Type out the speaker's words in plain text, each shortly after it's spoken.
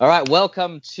All right,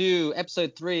 welcome to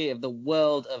episode 3 of the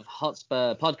World of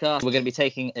Hotspur podcast. We're going to be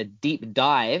taking a deep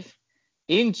dive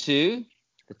into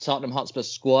the Tottenham Hotspur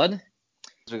squad.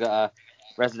 We've got a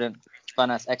resident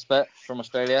finance expert from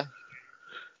Australia.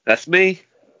 That's me.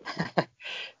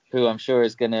 Who I'm sure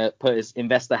is going to put his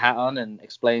investor hat on and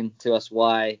explain to us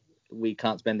why we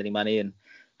can't spend any money and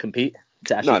compete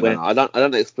to actually win. No, I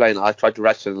don't explain. I try to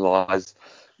rationalise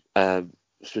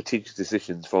strategic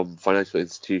decisions from financial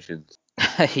institutions.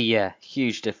 Yeah,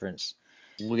 huge difference.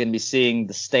 We're going to be seeing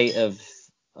the state of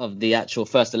the actual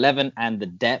first 11 and the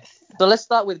depth. So let's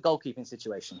start with goalkeeping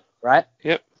situation, right?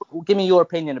 Yep. Give me your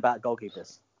opinion about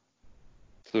goalkeepers.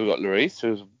 So we've got Lloris,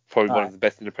 who's probably one of the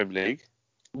best in the Premier League.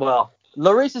 Well,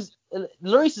 Lloris is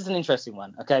an interesting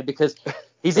one, okay, because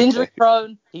he's injury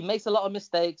prone. He makes a lot of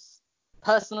mistakes.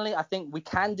 Personally, I think we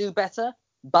can do better,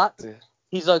 but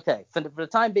he's okay. For the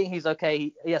time being, he's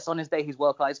okay. Yes, on his day, he's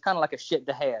world class. He's kind of like a shit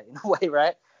De Gea in a way,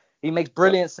 right? He makes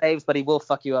brilliant saves, but he will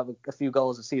fuck you up with a few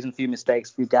goals a season, a few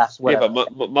mistakes, a few gaffes, whatever. Yeah,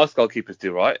 but most goalkeepers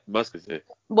do, right? Most do.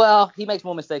 Well, he makes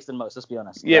more mistakes than most, let's be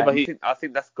honest. Yeah, right? but I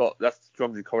think that's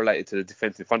strongly correlated to the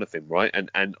defence in front of him, right?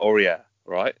 And Aurier,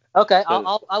 right? Okay,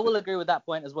 so, I will agree with that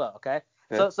point as well, okay?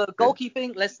 Yeah, so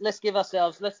goalkeeping, let's give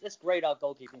ourselves, let's grade our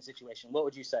goalkeeping situation. What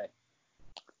would you say?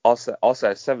 I'll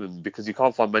say a 7 because you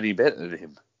can't find many better than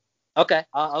him. Okay,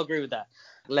 I'll agree with that.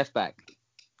 Left back.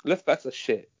 Left backs are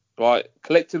shit, right?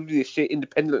 Collectively they're shit,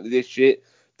 independently they're shit.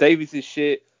 Davies is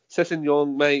shit.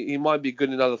 Sessegnon, mate, he might be good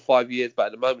in another 5 years, but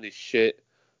at the moment he's shit,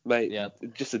 mate. Yeah.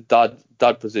 Just a dud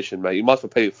position, mate. You might as well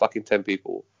pay with fucking 10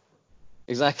 people.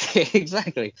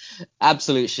 Exactly.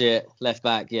 Absolute shit. Left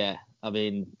back, yeah. I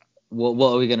mean,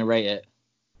 what are we gonna rate it?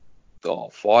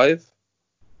 5.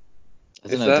 I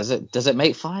don't know. Does it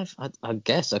make 5? I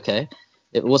guess. Okay.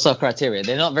 What's our criteria?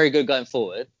 They're not very good going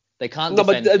forward. They can't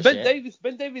defend. No, but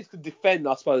Ben Davies could defend,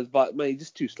 I suppose, but mate, he's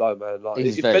just too slow, man. Like,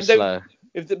 he's very slow.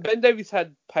 If Ben Davies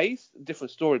had pace,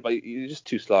 different story, but he's just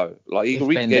too slow. Like, he can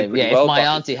read the game pretty well. If my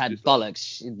auntie had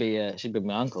bollocks, she'd be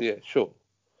my uncle. Yeah, sure.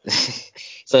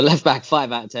 So left back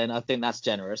 5 out of 10. I think that's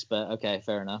generous, but okay,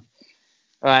 fair enough.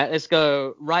 All right, let's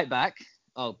go right back.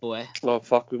 Oh boy. Oh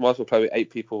fuck, we might as well play with 8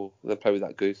 people than play with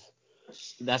that goose.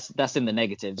 That's in the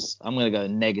negatives. I'm gonna go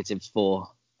 -4.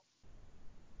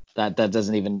 That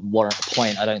doesn't even warrant a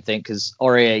point, I don't think, because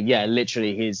Aurier, yeah,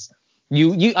 literally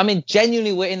I mean,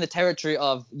 genuinely, we're in the territory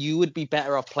of you would be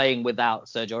better off playing without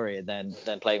Serge Aurier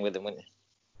than playing with him, wouldn't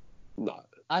you? No.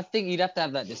 I think you'd have to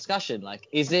have that discussion. Like,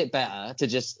 is it better to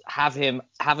just have him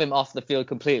off the field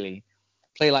completely,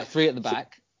 play like 3 at the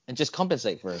back, and just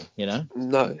compensate for him? You know?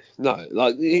 No.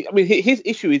 Like, his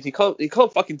issue is he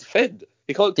can't fucking defend.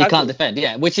 He can't tackle. He can't defend,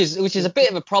 yeah, which is a bit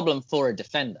of a problem for a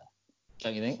defender,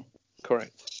 don't you think?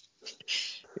 Correct.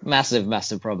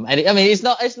 Massive problem. And I mean, it's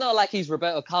not like he's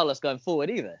Roberto Carlos going forward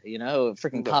either. You know,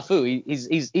 freaking Cafu.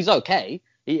 He's okay.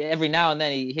 Every now and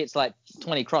then he hits like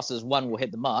 20 crosses, one will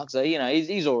hit the mark. So you know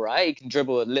he's all right. He can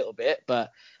dribble a little bit,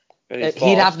 but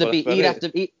he'd have to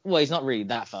be. Well, he's not really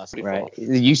that fast, right?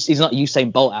 He's not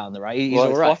Usain Bolt out on the right. He's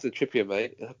all right. Faster than Trippier,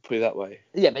 mate. Put it that way.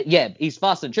 Yeah, he's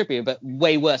faster than Trippier, but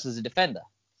way worse as a defender.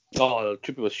 Oh,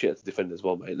 Trippier was shit as a defender as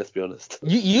well, mate. Let's be honest.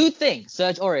 You think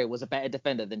Serge Aurier was a better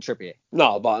defender than Trippier?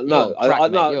 No, but no, I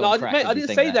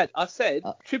didn't say that. I said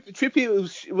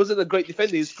Trippier wasn't a great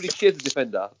defender. He was pretty shit as a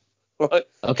defender, right?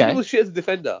 Okay. Trippier was shit as a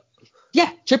defender.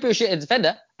 Yeah, Trippier was shit as a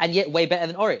defender, and yet way better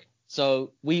than Aurier.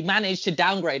 So we managed to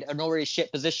downgrade an Aurier's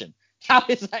shit position. How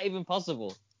is that even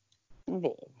possible?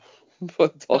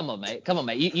 Come on,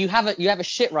 mate. You have a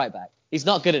shit right back. He's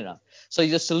not good enough. So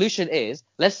the solution is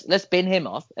let's bin him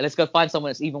off and let's go find someone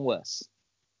that's even worse.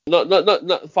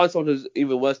 Not find someone who's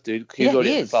even worse, dude. He was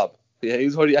already at the club. Yeah, he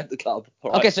was already at the club.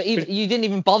 Right. Okay, so you didn't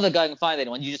even bother going and find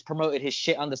anyone. You just promoted his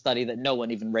shit understudy that no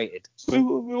one even rated. It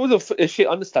was a shit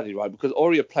understudy, right? Because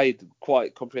Aurier played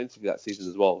quite comprehensively that season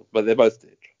as well, but they both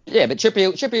did. Yeah, but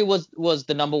Trippier was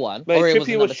the number one. Mate, Aurier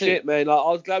Trippier was shit, 2. man. Like,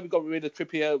 I was glad we got rid of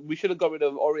Trippier. We should have got rid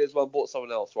of Aurier as well and bought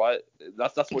someone else, right?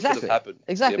 That's what should have happened.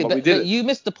 Exactly, yeah, but you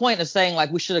missed the point of saying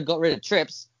like we should have got rid of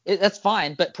Trips. That's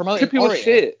fine, but promoting Trippier Aurier, was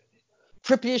shit.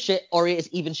 Trippier shit, Aurier is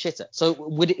even shitter.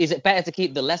 So is it better to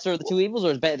keep the lesser of the 2 evils, or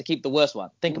is it better to keep the worst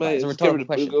one? Think about it. It's a rhetorical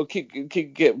question.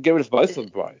 Get rid of both of them,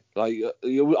 bro. Like,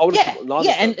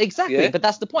 and exactly. Yeah? But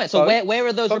that's the point. So where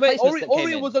are those replacements that came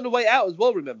in? Aurier was on the way out as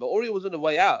well. Remember, Aurier was on the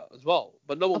way out as well,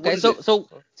 but no one. Okay, so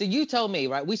you tell me,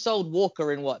 right? We sold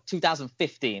Walker in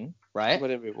 2015, right?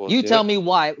 Whatever it was. You tell me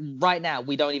why right now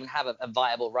we don't even have a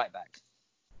viable right back.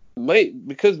 Mate,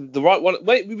 because the right one.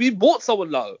 Wait, we bought someone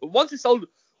though. Once we sold.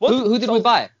 Who did we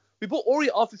buy? We bought Aurier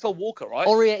after we sold Walker, right?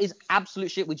 Aurier is absolute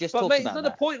shit. We just But talked mate, about it's not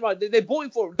that. the point, right? They bought him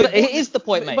for. But it is the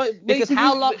point, mate. But, because mate,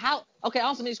 how long? Okay,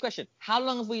 answer me this question. How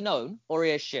long have we known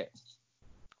Aurier's shit?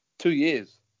 2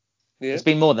 years. Yeah. It's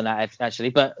been more than that, actually.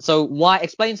 But so why?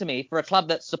 Explain to me, for a club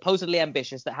that's supposedly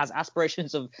ambitious, that has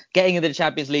aspirations of getting into the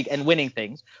Champions League and winning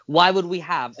things, why would we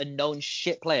have a known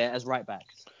shit player as right back?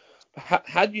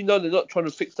 How do you know they're not trying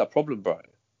to fix that problem, bro?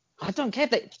 I don't care if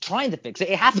they're trying to fix it.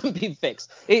 It hasn't been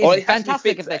fixed. It's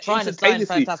fantastic if they're trying to sign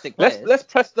fantastic players. Let's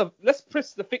press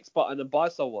the fix button and buy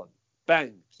someone.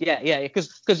 Bang. Yeah,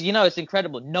 because it's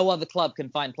incredible. No other club can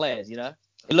find players. You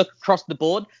look across the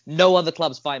board, no other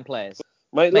clubs find players.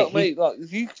 Mate, look,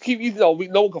 if you keep using no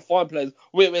one can find players.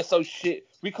 We're so shit.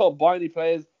 We can't buy any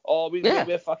players.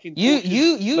 We're fucking.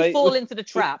 You fall into the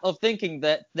trap of thinking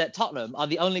that Tottenham are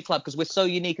the only club because we're so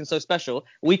unique and so special.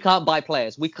 We can't buy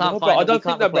players. We can't find them. We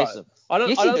can't replace them. I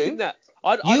don't think that.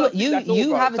 I don't think that.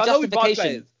 You have a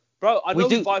justification. Bro, I know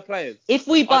we buy players. If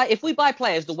we buy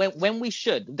players, when we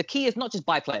should, the key is not just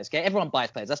buy players. Okay, everyone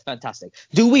buys players. That's fantastic.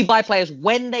 Do we buy players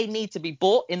when they need to be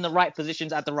bought in the right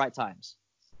positions at the right times?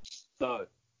 No.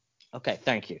 Okay,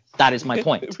 thank you. That is my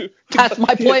point. That's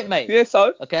my point, mate. Yeah,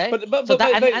 so. Okay. But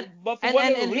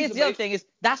here's the other thing is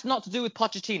that's not to do with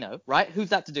Pochettino, right? Who's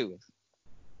that to do with?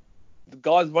 The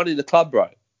guys running the club, bro.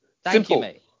 Thank you,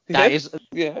 mate. That is.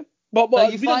 Yeah. But so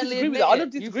you finally admit it. I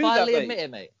don't disagree with that, mate. Admit it,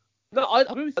 mate. No, I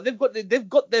agree with that. They've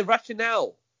got their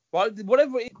rationale. Right?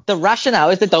 Whatever it is. The rationale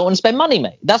is they don't want to spend money,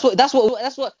 mate. That's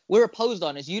what we're opposed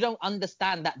on, is you don't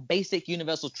understand that basic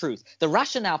universal truth. The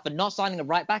rationale for not signing a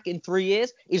right back in 3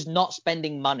 years is not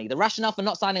spending money. The rationale for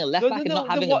not signing a left back and not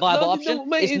having a viable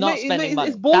option is not spending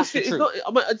money. It's bullshit. That's the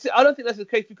truth. I don't think that's the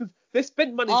case because they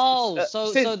spend money.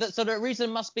 So the reason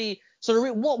must be.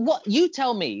 What you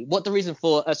tell me what the reason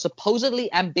for a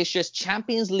supposedly ambitious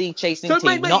Champions League chasing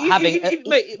team not having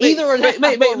either a left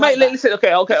back or a right back. Listen,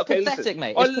 okay, pathetic, listen.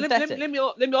 Mate. It's pathetic. Let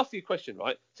me ask you a question,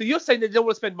 right? So you're saying they don't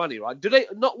want to spend money, right? Do they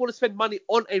not want to spend money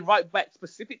on a right back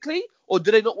specifically, or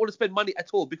do they not want to spend money at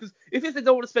all? Because if they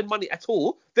don't want to spend money at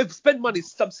all, they've spent money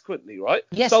subsequently, right?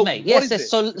 Yes, mate.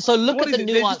 Yes. So look at the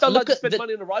nuance. They just don't spend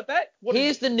money on a right back.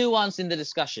 Here's the nuance in the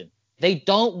discussion. They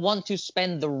don't want to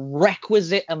spend the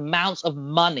requisite amounts of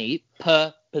money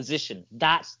per position.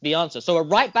 That's the answer. So a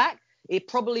right back, it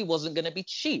probably wasn't going to be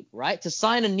cheap, right? To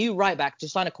sign a new right back, to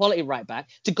sign a quality right back,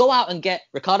 to go out and get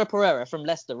Ricardo Pereira from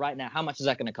Leicester right now, how much is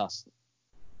that going to cost?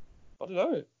 I don't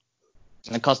know. It's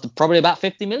going to cost probably about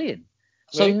 50 million.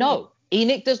 So really? No,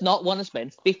 ENIC does not want to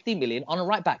spend 50 million on a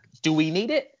right back. Do we need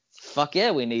it? Fuck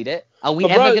yeah, we need it. Are we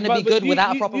ever going to be good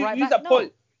without a proper right back? No.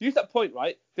 Use that point,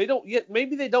 right?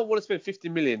 Maybe they don't want to spend 50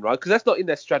 million, right? Because that's not in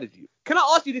their strategy. Can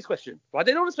I ask you this question? Right?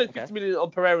 They don't want to spend 50 million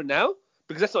on Pereira now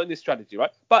because that's not in their strategy,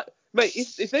 right? But mate,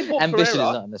 if they bought ambition Pereira,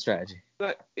 is not in the strategy.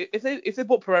 Like, if they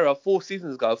bought Pereira 4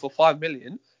 seasons ago for 5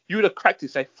 million, you would have cracked it.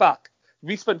 Say, fuck,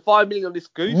 we spent 5 million on this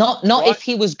goose. Not right? If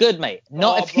he was good, mate.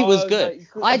 Not if he was good. Mate,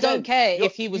 I don't care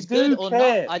if he was good or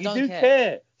not. I don't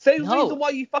care. Same reason why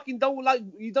you fucking don't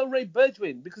rate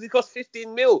Bergwijn, because he cost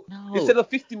 15 mil instead of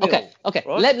 50 mil. Okay.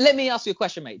 Right? Let me ask you a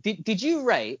question, mate. Did you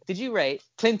rate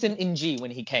Clinton Ng when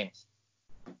he came?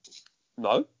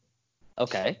 No.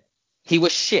 Okay. He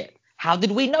was shit. How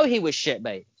did we know he was shit,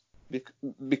 mate?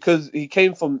 Because he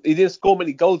didn't score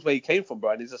many goals where he came from, bro,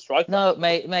 and he's a striker. No,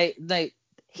 mate.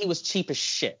 He was cheap as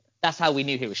shit. That's how we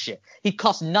knew he was shit. He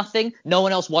cost nothing. No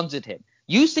one else wanted him.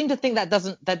 You seem to think that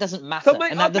doesn't matter,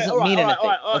 and that doesn't mean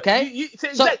anything. Okay?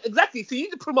 Exactly. So you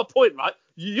need to prove my point, right?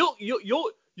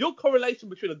 Your correlation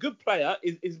between a good player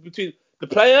is between the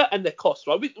player and their cost,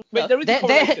 right? There is a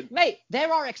correlation.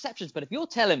 There are exceptions, but if you're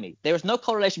telling me there is no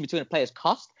correlation between a player's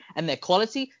cost and their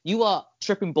quality, you are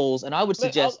tripping balls, and I would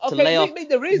suggest to lay off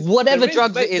whatever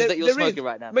drugs it is that you're smoking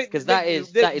right now, because that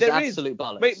is absolute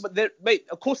bollocks. Mate,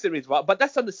 of course there is, right? But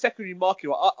that's on the secondary market,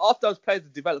 right? After those players are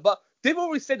developed, but they've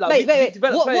always said like,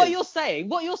 what you're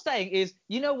saying is,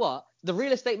 you know what? The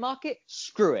real estate market,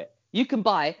 screw it. You can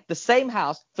buy the same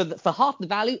house for half the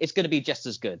value. It's going to be just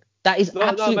as good. That is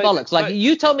absolute bollocks. Like,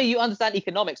 you tell me you understand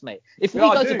economics, mate. If we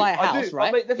go to buy a house,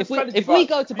 right? If we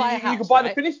go to buy a house, you can buy the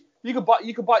finish. You can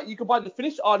buy the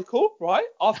finished article, right?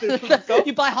 After it's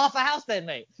you buy half a house, then,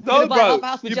 mate. No, buy half a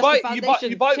house with just the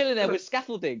foundation chilling there with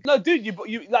scaffolding. No, dude, you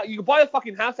can buy a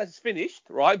fucking house that's finished,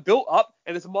 right? Built up,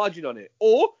 and there's a margin on it.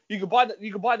 Or you can buy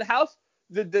the house,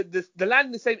 the land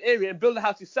in the same area, and build the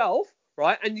house yourself,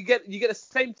 right? And you get the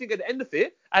same thing at the end of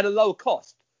it at a lower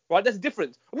cost. Right, there's a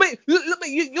difference. Mate, look,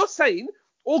 you're saying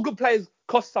all good players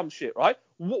cost some shit, right?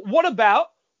 What about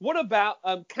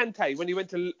Kante when he went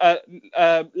to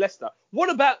Leicester? What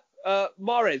about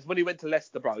Mahrez when he went to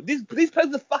Leicester, bro. These players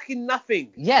are fucking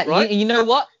nothing. Yeah, right? you know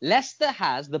what? Leicester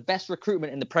has the best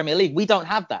recruitment in the Premier League. We don't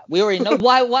have that. We already know.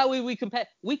 Why would we compare?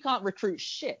 We can't recruit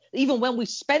shit. Even when we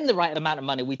spend the right amount of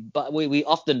money, we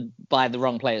often buy the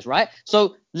wrong players, right?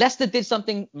 So Leicester did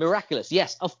something miraculous.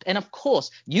 Yes, and of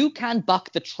course, you can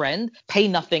buck the trend, pay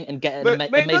nothing, and get an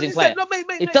amazing player.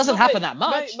 It doesn't happen that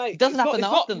much. It doesn't happen that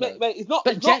often, though. It's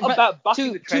not about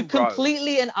bucking the trend, to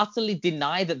completely and utterly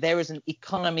deny that there is an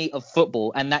economy of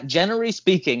football and that generally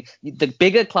speaking, the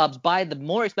bigger clubs buy the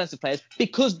more expensive players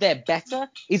because they're better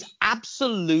is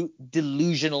absolute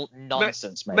delusional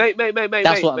nonsense, mate.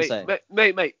 That's what I'm saying.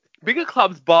 Mate. Bigger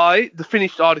clubs buy the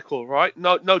finished article, right?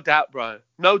 No doubt, bro.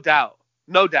 No doubt.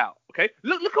 Okay.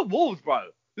 Look at Wolves, bro.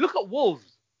 Look at Wolves,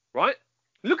 right?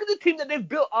 Look at the team that they've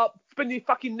built up, spending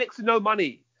fucking next to no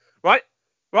money, right?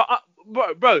 Bro.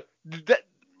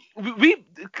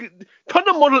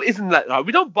 Tottenham model isn't that, right?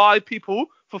 We don't buy people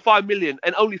for 5 million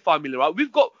and only 5 million, right?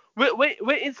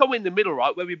 We're in somewhere in the middle,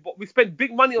 right? Where we spend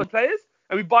big money on players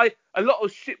and we buy a lot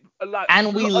of shit,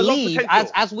 and we leave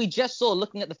as we just saw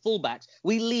looking at the fullbacks,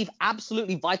 we leave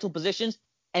absolutely vital positions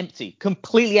empty,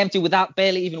 completely empty, without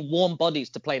barely even warm bodies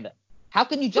to play them. How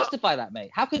can you justify that,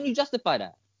 mate? How can you justify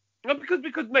that? No,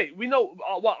 because mate, we know.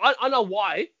 I know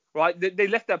why, right? They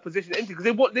left that position empty because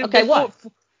they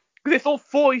thought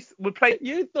Foyth would play.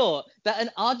 You thought that an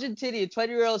Argentinian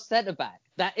 20-year-old centre-back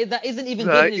that isn't even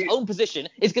good in his own position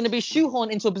is going to be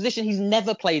shoehorned into a position he's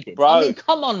never played in. Bro, I mean,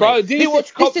 come on, bro, mate. This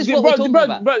is what we're talking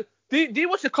about. Bro, do you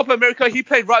watch the Copa America? He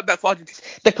played right back for Argentina.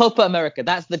 The Copa America,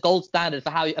 that's the gold standard for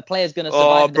how a player's going to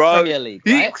survive in the Premier League,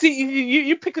 right?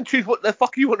 You pick and choose what the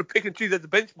fuck you want to pick and choose as a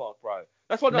benchmark, bro.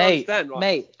 That's what I don't understand, right?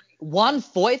 Mate, Juan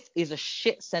Foyth is a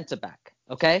shit centre-back,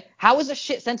 okay? How is a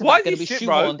shit centre-back going to be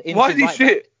shoehorned into right back? Why is he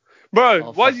shit?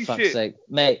 Bro, why is he shit? Sake.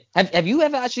 Mate, have you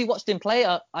ever actually watched him play?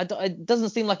 It doesn't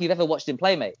seem like you've ever watched him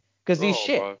play, mate, because he's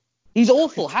shit. Bro. He's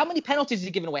awful. How many penalties is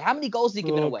he giving away? How many goals is he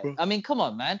giving away? Bro. I mean, come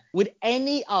on, man. Would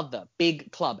any other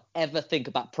big club ever think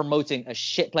about promoting a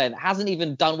shit player that hasn't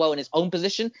even done well in his own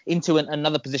position into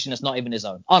another position that's not even his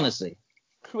own? Honestly.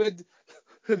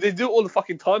 They do it all the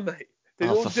fucking time, mate.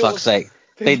 For fuck's sake.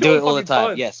 They do it all the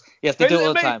time. Yes, they do it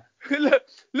all the time.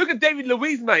 Look at David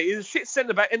Luiz, mate. He's a shit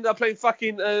centre-back, ended up playing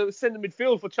fucking centre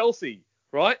midfield for Chelsea,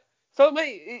 right? So,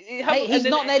 mate, he's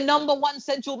not their number one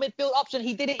central midfield option.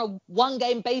 He did it on a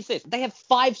one-game basis. They have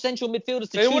 5 central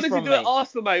midfielders to choose from, What does he do at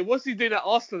Arsenal, mate? What's he doing at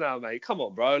Arsenal now, mate? Come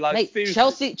on, bro. Like, mate,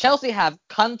 Chelsea have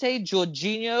Conte,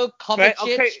 Jorginho,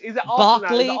 Kovacic,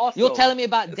 Barkley. You're telling me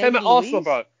about David Luiz? Arsenal,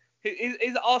 bro.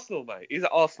 He's at Arsenal, mate. He's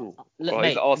at Arsenal. Mate,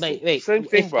 he's at Arsenal. Mate, same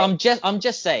thing, bro. I'm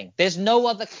just saying, there's no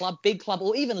other club, big club,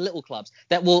 or even little clubs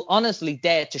that will honestly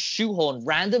dare to shoehorn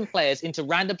random players into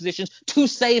random positions to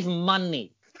save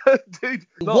money. Dude,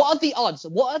 what are the odds?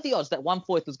 What are the odds that Juan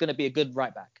Foyth was going to be a good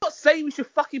right back? I'm not saying we should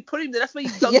fucking put him there. That's why you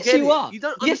don't yes, get you it. Are. You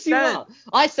don't yes, understand. You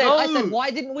are. I said,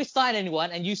 why didn't we sign anyone?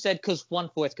 And you said, because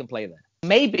Juan Foyth can play there.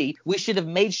 Maybe we should have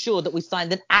made sure that we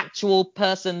signed an actual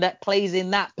person that plays in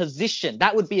that position.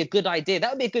 That would be a good idea. That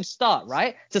would be a good start,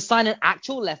 right? To sign an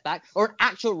actual left back or an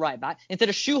actual right back instead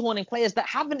of shoehorning players that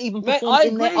haven't even performed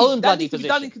in their own bloody position.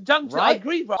 Done in conjunction. Right? I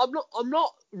agree, bro. I'm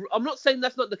not saying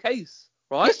that's not the case.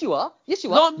 Right? Yes, you are.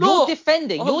 No, I'm not. You're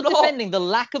defending the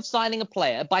lack of signing a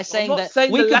player by saying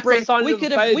we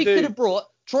could have brought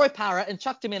Troy Parrott and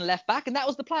chucked him in left back, and that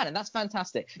was the plan, and that's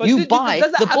fantastic. But you buy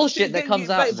the bullshit that comes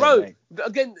out of bro, it, bro.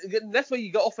 Again, that's where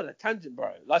you go off on a tangent,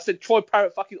 bro. Like I said, Troy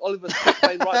Parrott, fucking Oliver Smith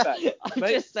playing right back. I'm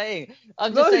just saying the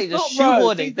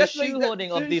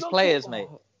shoehorning of these players, mate.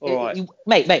 All right.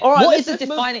 Mate, all right, what is it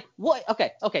defining? What?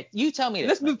 Okay, you tell me this.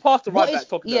 Let's move past the right back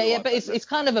topic. Yeah, but it's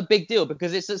kind of a big deal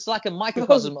because it's like a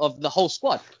microcosm of the whole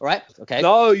squad, right? Okay.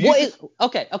 No,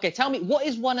 okay, tell me, what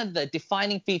is one of the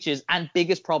defining features and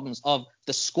biggest problems of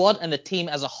the squad and the team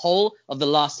as a whole of the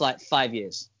last 5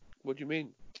 years? What do you mean?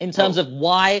 In terms of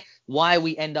why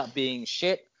we end up being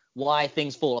shit, why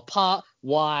things fall apart,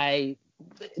 why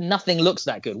nothing looks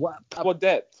that good. Squad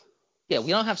depth. Yeah, we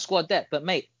don't have squad depth, but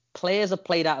mate, players are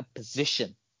played out of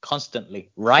position constantly,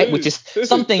 right? Which is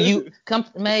something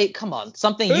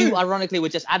something you ironically were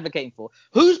just advocating for.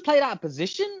 Who's played out of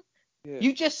position? Yeah.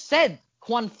 You just said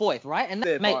Juan Foyth, right? And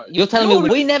mate, you're telling me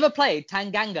we never played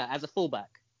Tanganga as a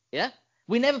fullback, yeah?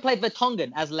 We never played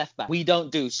Vertonghen as left back. We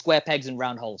don't do square pegs and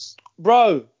round holes,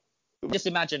 bro. Just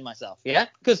imagine myself, yeah?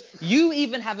 Because you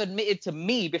even have admitted to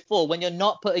me before, when you're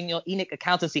not putting your ENIC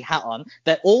accountancy hat on,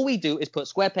 that all we do is put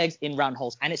square pegs in round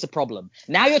holes, and it's a problem.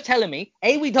 Now you're telling me,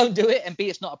 A, we don't do it, and B,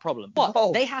 it's not a problem.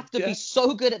 But they have to be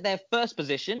so good at their first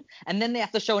position, and then they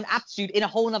have to show an aptitude in a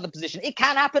whole other position. It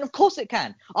can happen, of course it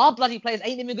can. Our bloody players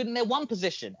ain't even good in their one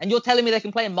position, and you're telling me they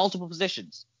can play in multiple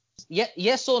positions.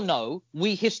 Yes or no?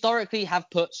 We historically have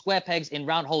put square pegs in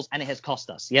round holes, and it has cost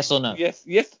us. Yes or no? Yes,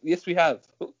 we have.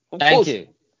 Of Thank course. you.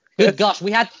 Good gosh,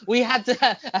 we had to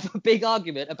have a big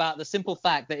argument about the simple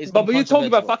fact that it's But you're talking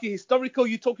about incontrovertible. fucking historical.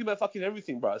 You're talking about fucking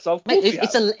everything, bro. So of Mate,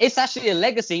 course we have. it's actually a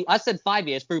legacy. I said 5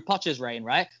 years through Poch's reign,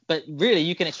 right? But really,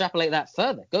 you can extrapolate that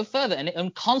further. Go further,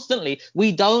 and constantly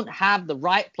we don't have the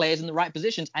right players in the right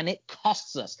positions, and it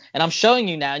costs us. And I'm showing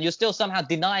you now, and you're still somehow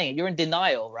denying it. You're in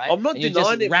denial, right? I'm not and you're just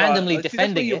denying it, randomly bro. See, that's where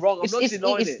defending you're it. wrong. I'm not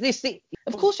denying it.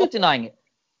 Of course you're denying it.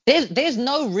 There's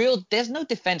no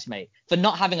defense, mate, for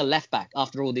not having a left back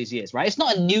after all these years, right? It's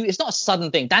not a sudden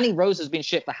thing. Danny Rose has been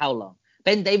shit for how long?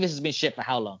 Ben Davis has been shit for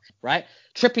how long, right?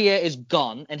 Trippier is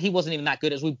gone, and he wasn't even that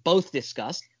good, as we both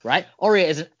discussed, right? Aurier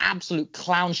is an absolute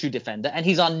clown shoe defender, and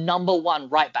he's our number one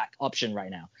right back option right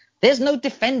now. There's no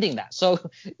defending that, so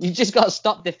you just got to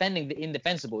stop defending the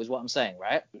indefensible, is what I'm saying,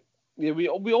 right? Yeah,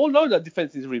 we all know that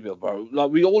defense is rebuild, bro.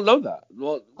 Like we all know that.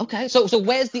 Like, Okay, so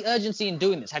where's the urgency in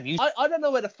doing this? Have you? I don't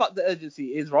know where the fuck the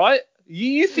urgency is, right?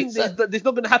 You think So- there's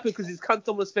not going to happen because these cunts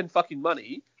don't want to spend fucking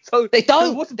money. So They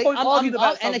don't. What's the point arguing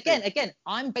about and something? again,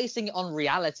 I'm basing it on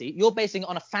reality. You're basing it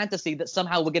on a fantasy that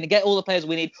somehow we're going to get all the players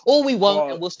we need, or we won't,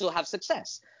 Bro. and we'll still have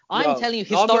success. No, I'm telling you,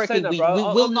 no, I'm not historically, saying that, we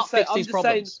bro. will I'm not just saying, fix these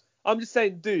problems. I'm just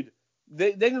saying, dude,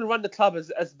 they're going to run the club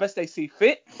as best they see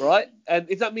fit, right? And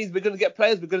if that means we're going to get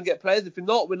players, we're going to get players. If we're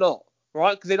not, we're not,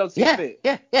 right? Because they don't see fit.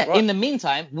 Yeah. Right? In the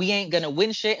meantime, we ain't going to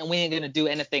win shit, and we ain't going to do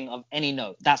anything of any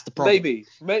note. That's the problem. Maybe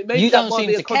You that don't might seem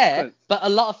be a to care, consequence. but a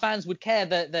lot of fans would care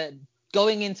that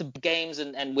going into games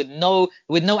and with no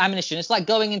ammunition, it's like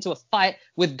going into a fight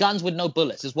with guns with no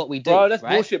bullets is what we do. Bro, that's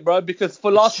right? bullshit, bro. Because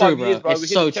for the last true, 5 years, bro, It's we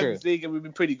hit so the Champions League and we've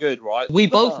been pretty good, right? We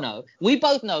both know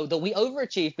that we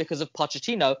overachieved because of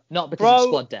Pochettino, not because of Bro,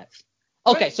 squad depth.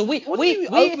 Okay, mate, so we what do you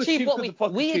achieved what overachieve because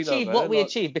of we Pochettino, achieved man? what we Like,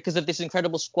 achieved because of this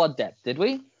incredible squad depth, did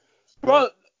we? Bro,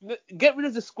 get rid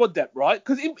of the squad depth, right?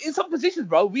 Because in some positions,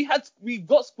 bro, we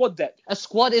got squad depth. A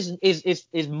squad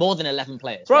is more than 11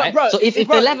 players, Bro, right? bro, so if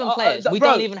bro, 11 players, we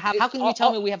bro, don't even have. How can you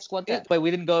tell me we have squad depth? Wait,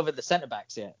 we didn't go over the centre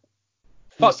backs yet.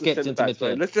 Fuck the skipped centre into backs, midfield.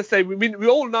 man. Let's just say we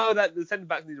all know that the centre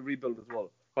backs need a rebuild as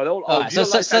well. Right? All right, so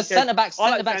centre back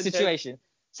Sanchez. situation.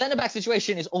 Centre back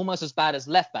situation is almost as bad as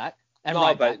left back and No,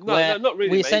 right back. mate. No, not really,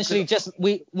 We mate, essentially 'cause-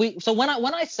 we. So when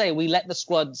I say we let the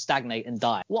squad stagnate and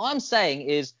die, what I'm saying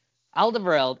is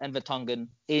Alderweireld and Vertonghen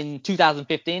in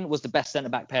 2015 was the best centre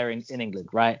back pairing in England,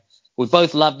 right? We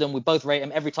both loved them. We both rate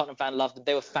them. Every Tottenham fan loved them.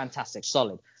 They were fantastic,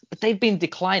 solid. But they've been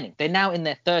declining. They're now in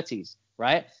their 30s,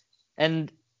 right?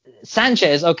 And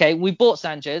Sanchez, okay, we bought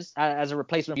Sanchez as a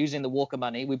replacement using the Walker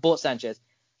money. We bought Sanchez.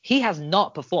 He has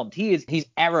not performed. He's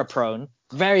error prone,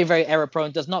 very, very error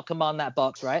prone, does not command that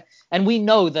box, right? And we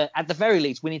know that at the very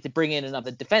least, we need to bring in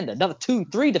another defender, another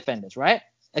 2-3 defenders, right?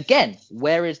 Again,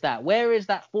 where is that? Where is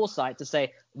that foresight to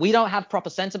say, we don't have proper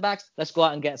centre backs, let's go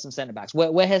out and get some centre backs?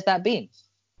 Where has that been?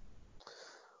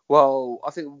 Well,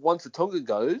 I think once the Tonga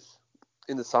goes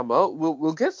in the summer,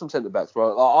 we'll get some centre backs,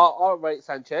 bro. I'll rate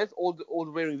Sanchez, all the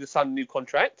wearing the Sun new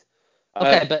contract.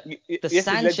 Okay, but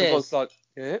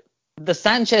the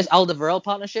Sanchez Alderweireld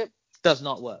partnership does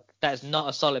not work. That is not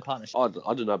a solid partnership. I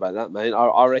don't know about that, man.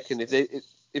 I reckon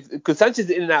because Sanchez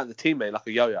is in and out of the team, mate, like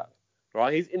a yo-yo,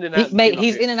 right? He's in and out.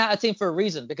 He's in and out of the team for a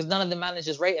reason, because none of the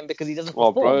managers rate him because he doesn't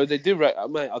perform. Well, bro, they do rate,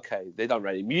 mate. Okay, they don't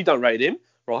rate him. You don't rate him,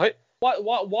 right?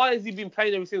 Why has he been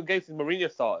playing every single game since Mourinho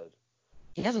started?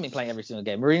 He hasn't been playing every single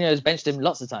game. Mourinho's benched him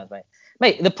lots of times, mate.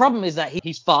 Mate, the problem is that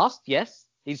he's fast. Yes,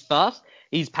 he's fast.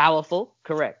 He's powerful.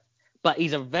 Correct. But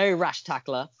he's a very rash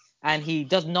tackler, and he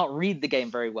does not read the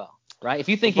game very well, right? If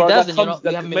you think he does, then you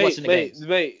haven't been watching the games.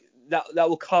 Mate, that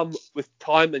will come with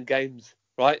time and games,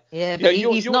 right? Yeah, but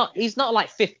he's not like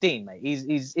 15, mate. He's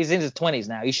in his 20s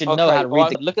now. He should know how to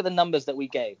read. Look at the numbers that we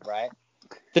gave, right?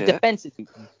 The defense is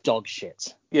dog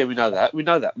shit. Yeah, we know that.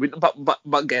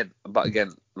 But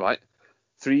again, right?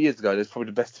 3 years ago, there's probably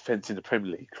the best defense in the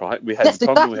Premier League, right? We had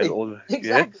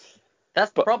Exactly.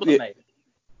 That's the problem, mate.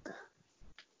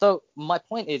 So my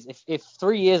point is, if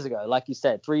 3 years ago, like you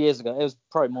said, 3 years ago, it was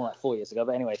probably more like 4 years ago,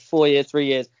 but anyway, 3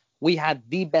 years, we had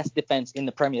the best defense in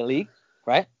the Premier League,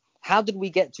 right? How did we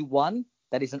get to one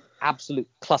that is an absolute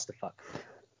clusterfuck?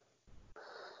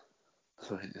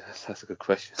 That's a good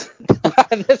question.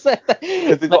 Because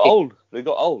they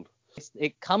got old.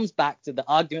 It comes back to the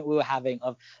argument we were having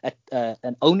of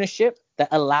an ownership that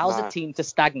allows a team to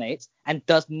stagnate and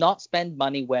does not spend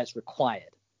money where it's required.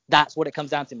 That's what it comes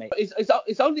down to, mate.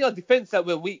 It's only our defense that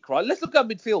we're weak, right? Let's look at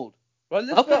midfield, right?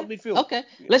 Let's go at midfield. Okay,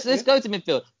 let's go to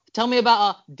midfield. Tell me about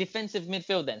our defensive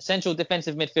midfield then, central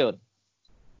defensive midfield.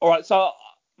 All right, so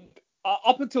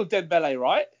up until Dembele,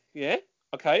 right? Yeah.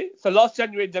 Okay. So last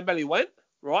January Dembele went,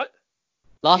 right?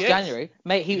 Last Yes. January,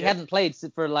 mate, he Yes. hadn't played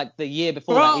for like the year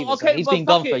before Bro, that either. So okay, he's but been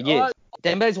gone fuck for it, years. alright.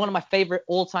 Dembele's one of my favorite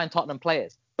all-time Tottenham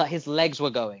players, but his legs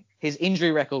were going. His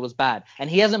injury record was bad, and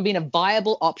he hasn't been a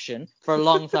viable option for a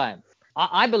long time.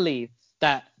 I believe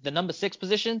that the number 6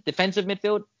 position, defensive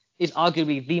midfield, is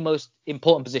arguably the most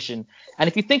important position. And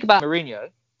if you think about Mourinho,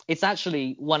 it's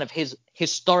actually one of his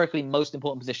historically most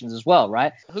important positions as well,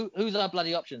 right? Who's our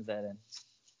bloody options there then?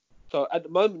 So at the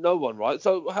moment, no one, right?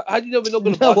 So how do you know we're not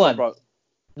going to No buy one. some, bro?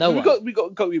 No we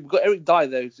one. got Eric Dyer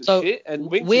there, who's So shit, and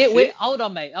Winks we're is shit. hold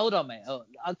on, mate.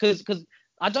 Because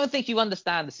I don't think you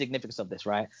understand the significance of this,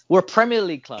 right? We're a Premier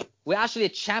League club. We're actually a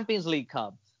Champions League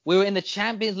club. We were in the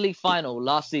Champions League final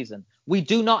last season. We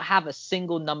do not have a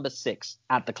single number 6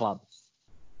 at the club.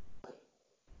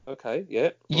 Okay, yeah.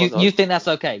 You think that's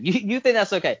okay? You think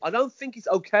that's okay? I don't think it's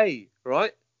okay,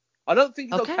 right? I don't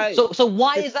think it's okay. So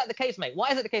why is that the case, mate?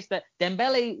 Why is it the case that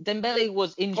Dembele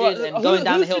was injured Right, and going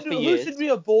down the hill for years? Who should we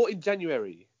have bought in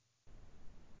January?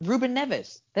 Ruben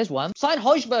Neves. There's one. Sign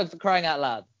Højbjerg for crying out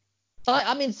loud.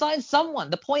 Sign someone.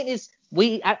 The point is,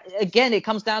 again, it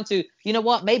comes down to, you know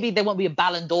what? Maybe they won't be a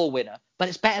Ballon d'Or winner, but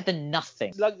it's better than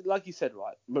nothing. Like you said,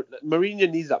 right? Mourinho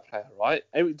needs that player, right?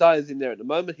 Eric Dyer's in there at the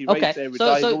moment. He rates Eric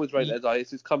Dyer. He's always rated Eric Dyer.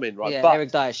 He's come in, right? Yeah, but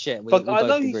Eric Dyer's shit. But I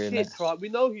know he's shit, right? We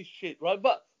know he's shit, right?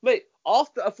 But, mate,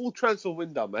 after a full transfer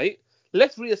window, mate,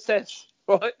 let's reassess,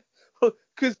 right?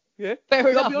 Because, yeah. Fair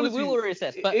enough. We will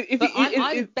reassess. But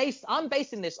I'm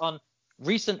basing this on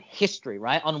recent history,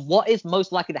 right? On what is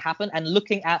most likely to happen and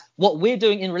looking at what we're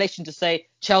doing in relation to, say,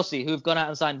 Chelsea, who've gone out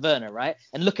and signed Werner, right?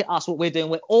 And look at us, what we're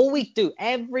doing. All we do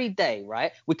every day,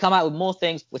 right? We come out with more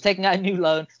things. We're taking out a new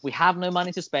loan. We have no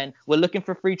money to spend. We're looking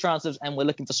for free transfers and we're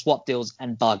looking for swap deals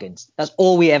and bargains. That's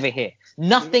all we ever hear.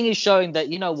 Nothing is showing that,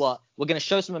 you know what? We're going to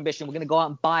show some ambition. We're going to go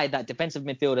out and buy that defensive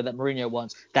midfielder that Mourinho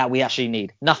wants that we actually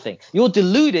need. Nothing. You're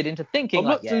deluded into thinking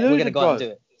we're going to go out and do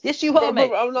it. Yes, you are,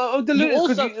 mate. I'm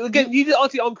deluded because you did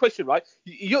answer your own question, right?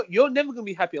 You're never going to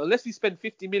be happy unless we spend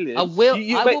 50 million. I will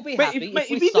be happy if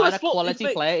we sign a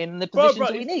quality player in the positions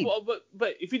we need.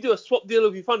 But if you do a swap deal,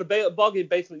 if you find a bargain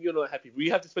basement, you're not happy.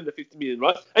 You have to spend the 50 million,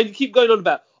 right? And you keep going on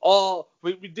about,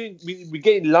 we're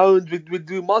getting loans, we're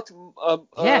doing multiple.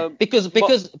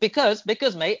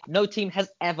 Because, mate, no team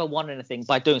has ever won anything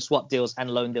by doing swap deals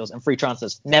and loan deals and free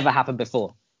transfers. Never happened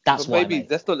before. That's why, maybe mate.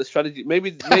 That's not the strategy. Maybe,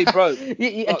 bro.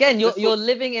 Again, you're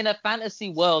living in a fantasy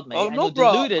world, mate, and you're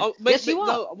deluded. Yes, you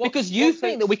are. Because you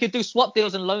think that we could do swap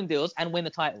deals and loan deals and win the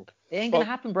title. It ain't gonna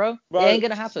happen, bro. It ain't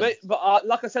gonna happen. Mate, but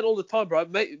like I said all the time, bro.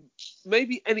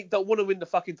 Maybe Ennick don't want to win the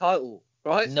fucking title,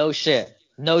 right? No shit.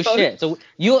 So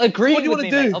you're agreeing with me,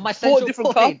 mate, on my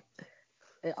central point.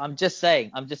 I'm just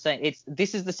saying.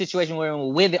 This is the situation we're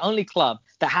in. We're the only club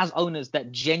that has owners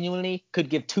that genuinely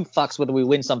could give 2 fucks whether we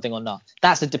win something or not.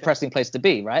 That's a depressing place to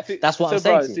be, right? That's what I'm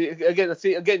saying to you.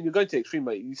 Again, you're going to extreme,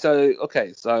 mate. So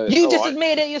you just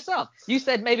admitted it yourself. You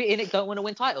said maybe Ennick don't want to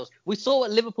win titles. We saw what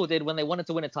Liverpool did when they wanted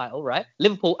to win a title, right?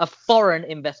 Liverpool, a foreign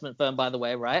investment firm, by the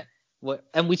way, right?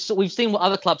 And we've seen what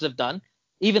other clubs have done.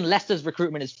 Even Leicester's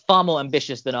recruitment is far more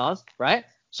ambitious than ours, right?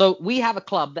 So we have a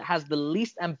club that has the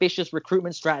least ambitious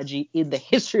recruitment strategy in the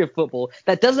history of football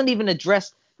that doesn't even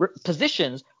address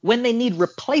positions when they need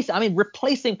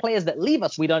replacing players that leave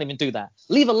us. We don't even do that.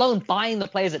 Leave alone buying the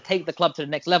players that take the club to the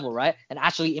next level, right? And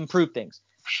actually improve things.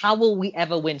 How will we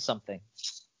ever win something?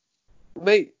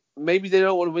 Mate, maybe they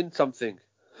don't want to win something.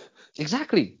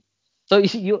 Exactly. So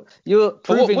you're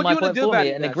proving my point for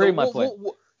me and agreeing my point.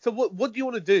 So what do you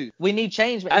want to do? We need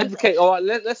change. Advocate. All right,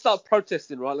 let's start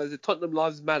protesting, right? There's a Tottenham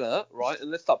Lives Matter, right? And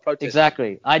let's start protesting.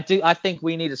 Exactly. I think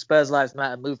we need a Spurs Lives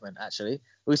Matter movement, actually.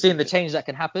 We've seen the change that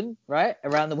can happen, right?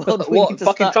 Around the world.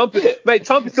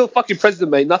 Trump is still fucking president,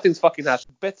 mate. Nothing's fucking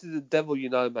happened. Better the devil you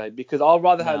know, mate. Because I'd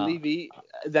rather have Levy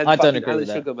than fucking Alan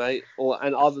Sugar, mate,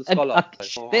 and Arthur Scholar.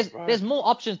 There's more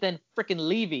options than freaking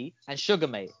Levy and Sugar,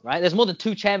 mate, right? There's more than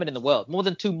 2 chairmen in the world, more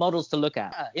than 2 models to look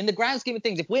at. In the grand scheme of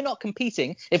things, if we're not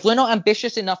competing, if we're not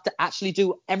ambitious enough to actually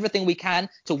do everything we can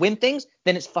to win things,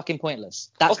 then it's fucking pointless.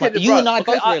 That's what you and I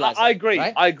both realize. I agree.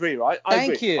 Right? I agree, right?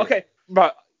 Thank you. Okay,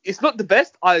 right. It's not the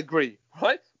best, I agree,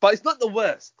 right? But it's not the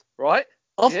worst, right?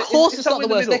 Of course it's not the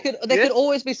worst. There could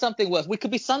always be something worse. We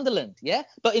could be Sunderland, yeah?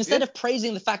 But instead of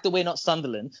praising the fact that we're not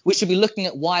Sunderland, we should be looking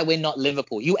at why we're not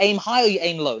Liverpool. You aim high or you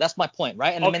aim low. That's my point,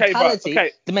 right? And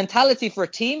the mentality for a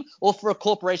team or for a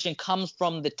corporation comes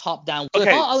from the top down. So if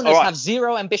our owners have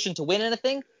zero ambition to win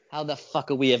anything, how the fuck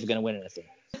are we ever going to win anything?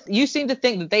 You seem to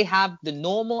think that they have the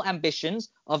normal ambitions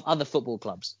of other football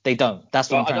clubs. They don't. That's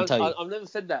what I'm trying to tell you. I've never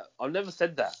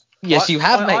said that. Yes, you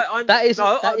have, mate. That is the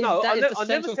I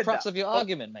central crux of your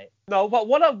argument, mate. No, but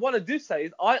what I want to do say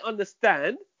is I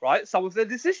understand, right, some of their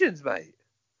decisions, mate.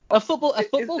 A football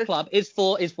club is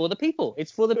for the people.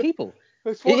 It's for the people.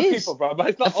 It's for It the is. people, bro. But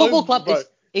it's not A football owned, club bro. is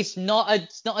it's not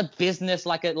a business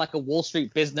like a Wall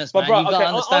Street business, But man. bro, You gotta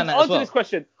understand that as answer well. this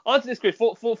question. Answer this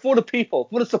question for the people,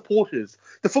 for the supporters.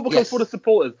 The football club's Yes. for the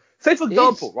supporters. Say for It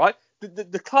example, is. right?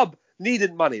 The club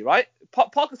needed money, right?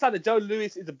 Park aside that Joe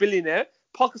Lewis is a billionaire.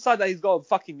 Park aside that he's got a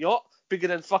fucking yacht bigger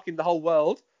than fucking the whole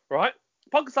world, right?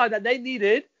 Park aside that they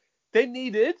needed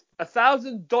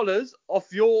 $1,000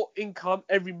 of your income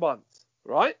every month,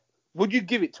 right? Would you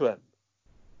give it to him?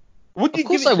 Would you Of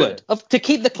course give I it to would. him? To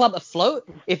keep the club afloat,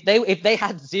 if they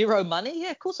had zero money,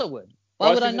 yeah, of course I would. Why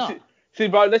Bro, would I not? See,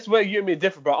 bro, that's where you and me are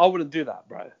different, bro. I wouldn't do that,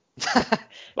 bro. I You're not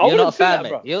a wouldn't do fan, that, mate.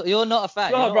 bro. You're not a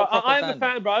fan. You're No, not bro, a proper I am a fan, mate.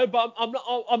 fan, bro, but I'm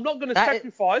not going to That is-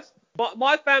 sacrifice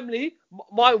my family,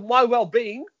 my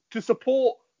well-being to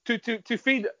support to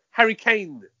feed Harry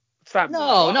Kane family. No, right?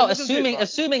 I'm no. not gonna do it, bro.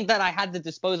 Assuming that I had the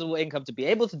disposable income to be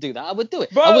able to do that, I would do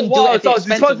it. Bro, I wouldn't do it at the so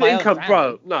expense of disposable my own income, family.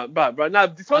 bro. No, bro. No,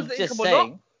 disposable I'm just income or not,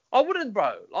 saying. I wouldn't,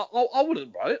 bro. I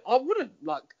wouldn't, bro. I wouldn't.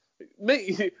 Like,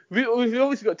 mate, we've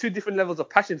obviously got two different levels of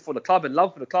passion for the club and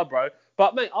love for the club, bro.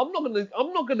 But mate, I'm not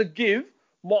gonna give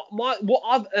my what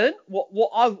I've earned,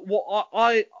 what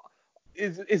I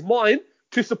is mine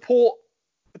to support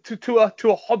to a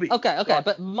hobby. Okay, Like,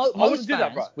 but I most wouldn't do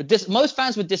that, fans bro. most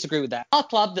fans would disagree with that. Our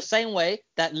club, the same way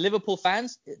that Liverpool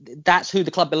fans, that's who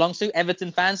the club belongs to.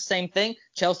 Everton fans, same thing.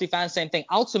 Chelsea fans, same thing.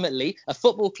 Ultimately, a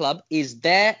football club is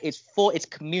there. It's for its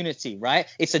community, right?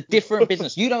 It's a different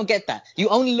business. You don't get that. You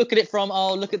only look at it from,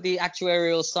 look at the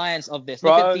actuarial science of this.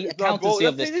 Look at the accountancy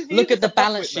of this. Look at the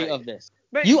balance sheet of this.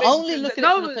 You only look at it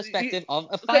from the perspective of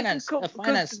a finance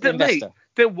investor. Mate,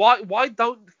 then why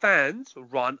don't fans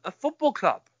run a football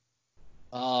club?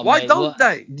 Oh, Why mate, don't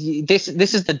they? This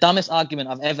is the dumbest argument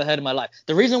I've ever heard in my life.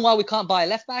 The reason why we can't buy a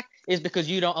left back is because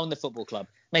you don't own the football club.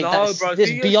 Mate, No, bro. this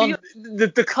beyond.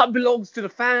 The club belongs to the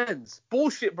fans.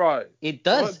 Bullshit, bro. It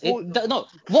does. No,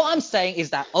 what I'm saying is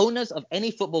that owners of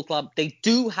any football club, they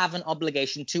do have an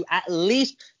obligation to at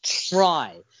least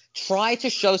try to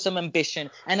show some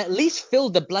ambition and at least fill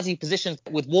the bloody positions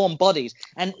with warm bodies.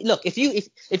 And look, if you're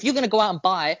going to go out and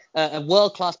buy a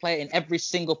world-class player in every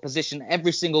single position,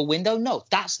 every single window, no,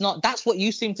 that's what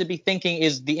you seem to be thinking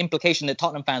is the implication that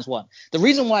Tottenham fans want. The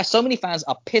reason why so many fans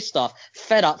are pissed off,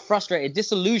 fed up, frustrated,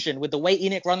 disillusioned with the way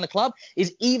ENIC run the club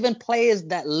is even players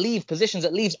that leave, positions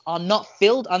that leaves are not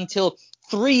filled until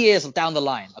 3 years down the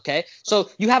line, okay? So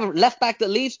you have a left back that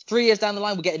leaves, 3 years down the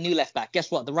line, we get a new left back. Guess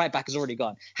what? The right back is already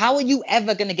gone. How are you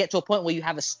ever going to get to a point where you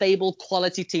have a stable,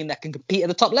 quality team that can compete at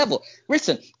the top level?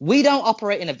 Listen, we don't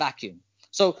operate in a vacuum.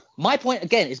 So my point,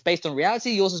 again, is based on reality.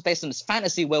 Yours is based on this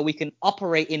fantasy where we can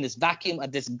operate in this vacuum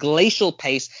at this glacial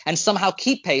pace and somehow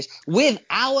keep pace with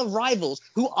our rivals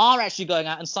who are actually going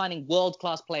out and signing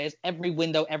world-class players every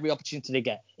window, every opportunity they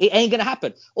get. It ain't going to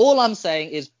happen. All I'm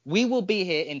saying is we will be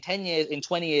here in 10 years, in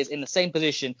 20 years, in the same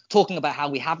position, talking about how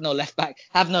we have no left back,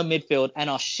 have no midfield, and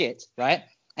are shit, right?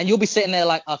 And you'll be sitting there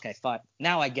like, okay, fine.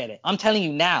 Now I get it. I'm telling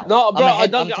you now. No, bro, I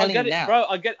get it, bro.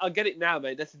 I get it now,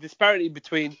 mate. There's a disparity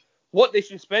between what they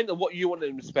should spend and what you want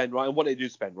them to spend, right? And what they do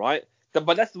spend, right?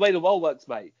 But that's the way the world works,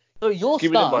 mate. So your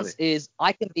Give me the money. stance is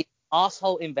I can be an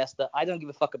asshole investor. I don't give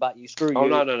a fuck about you. Screw you. Oh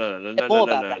no.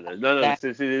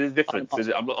 There's difference.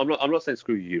 I'm not saying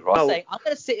screw you, right? I'm saying I'm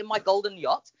gonna sit in my golden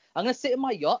yacht. I'm gonna sit in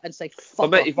my yacht and say fuck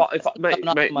But mate, off.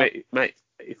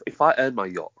 if I earn my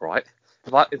yacht, right?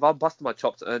 If I bust my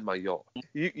chops to earn my yacht,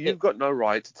 you've got no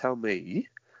right to tell me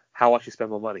how I should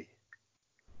spend my money.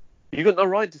 You've got no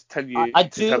right to tell me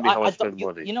how I spend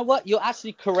money. You know what? You're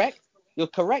actually correct. You're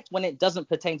correct when it doesn't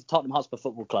pertain to Tottenham Hotspur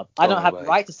Football Club. I don't have the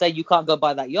right to say you can't go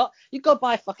buy that yacht. You go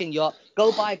buy a fucking yacht.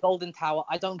 Go buy a Golden Tower.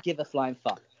 I don't give a flying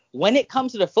fuck. When it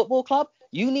comes to the football club,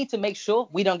 you need to make sure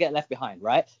we don't get left behind,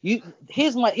 right?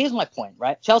 Here's my point,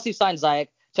 right? Chelsea signed Ziyech.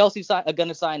 Chelsea are going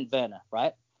to sign Werner,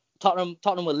 right?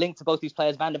 Tottenham were linked to both these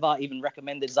players. Van der Vaart even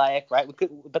recommended Ziyech, right?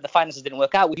 But the finances didn't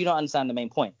work out. You don't understand the main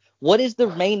point. What is the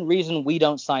main reason we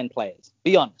don't sign players?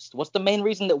 Be honest. What's the main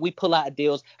reason that we pull out of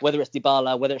deals, whether it's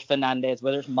Dybala, whether it's Fernandes,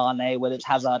 whether it's Mane, whether it's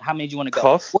Hazard? How many do you want to go?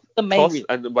 Cost, What's the main reason?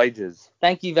 And the wages.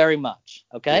 Thank you very much.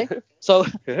 Okay? So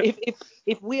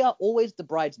if we are always the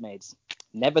bridesmaids,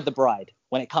 never the bride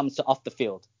when it comes to off the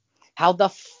field, how the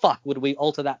fuck would we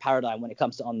alter that paradigm when it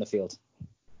comes to on the field?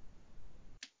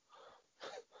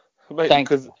 Mate,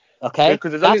 because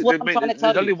that's what I'm trying to tell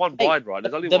you. There's only one bride, right?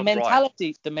 There's only one bride.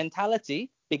 The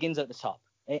mentality begins at the top.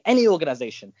 Any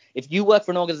organization. If you work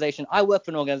for an organization, I work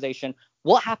for an organization.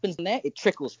 What happens in there? It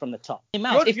trickles from the top.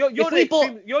 You're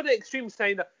the extreme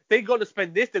saying that they got to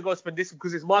spend this, they got to spend this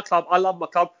because it's my club. I love my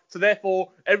club, so therefore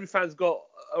every fan's got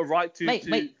a right to.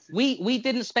 Mate, we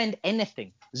didn't spend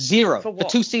anything. Zero For for what?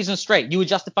 2 seasons straight. You were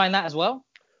justifying that as well?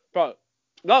 Bro,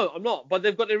 no, I'm not. But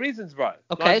they've got their reasons, bro.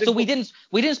 Okay, Like, so we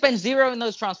didn't spend zero in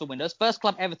those transfer windows. First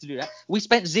club ever to do that. We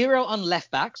spent zero on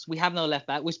left backs. We have no left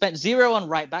back. We spent zero on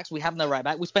right backs. We have no right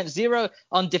back. We spent zero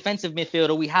on defensive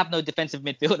midfielder. We have no defensive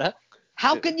midfielder.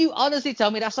 How can you honestly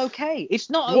tell me that's okay? It's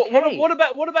not okay. What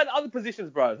about the other positions,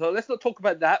 bro? So let's not talk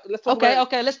about that. Let's talk Okay, about.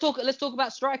 okay. Let's talk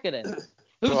about striker then.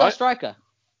 Who's our Right. striker?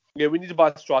 Yeah, we need to buy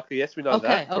a striker. Yes, we know Okay,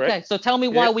 that. okay. Correct. So tell me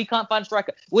why Yeah. we can't find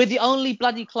striker. We're the only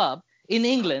bloody club in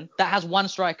England that has one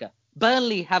striker.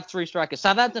 Burnley have 3 strikers.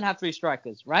 Southampton have 3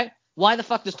 strikers, right? Why the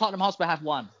fuck does Tottenham Hotspur have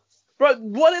 1? Bro,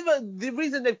 whatever the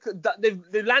reason they've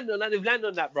landed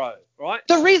on that, bro. Right?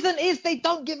 The reason is they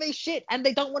don't give a shit and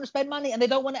they don't want to spend money and they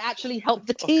don't want to actually help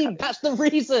the team. That's the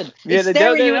reason. It's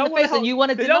staring you in the face and you want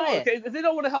to deny it. Okay, if they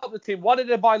don't want to help the team, why did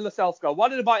they buy Lascelles? Why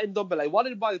did they buy Ndombele? Why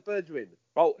did they buy Bergwijn?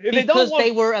 Bro, if Because they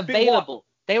they were then what? available.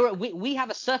 We have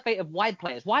a surfeit of wide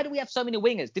players. Why do we have so many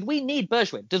wingers? Did we need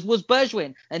Bergwijn? Was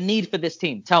Bergwijn a need for this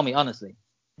team? Tell me honestly.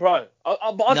 Bro, but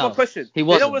answer No, my question. he They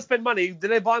wasn't. don't want to spend money.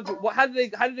 Did they buy him? How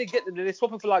did they get them? Did they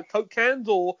swap him for like Coke cans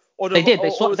or They did. They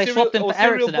or swapped him or for cereal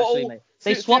Ericsson actually, bottle? mate.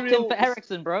 They swapped him Cereal- for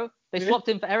Ericsson, bro. They Yeah. swapped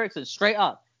him for Ericsson straight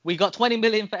up. We got 20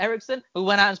 million for Ericsson. We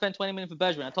went out and spent 20 million for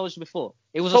Bergwijn. I told you before.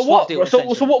 It was a So swap what, deal. bro? So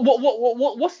essentially.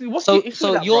 what's the issue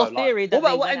with that, your bro? theory that what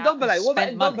they about went out and Ndombele?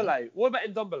 What about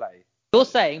spent Ndombele? You're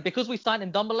saying because we signed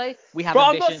in Ndombele, we have Bro,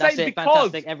 I'm ambition. not That's saying it. because.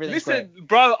 Fantastic. Everything's Listen, great.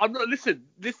 bro, listen.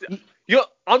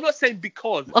 I'm not saying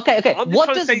because. Okay. I'm just What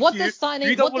trying to say does to you, signing?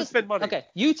 you don't What want does to spend money. Okay,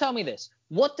 you tell me this.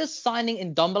 What does signing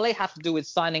in Ndombele have to do with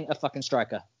signing a fucking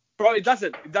striker? Bro, it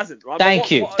doesn't, right? Thank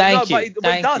you. But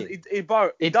it does. You.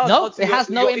 It does. No, answer it has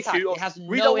no your impact. issue of It has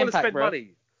we no don't want to impact, spend bro. money.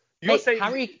 You're Hey,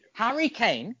 saying Harry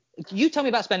Kane. You tell me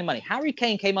about spending money. Harry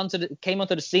Kane came onto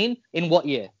the scene in what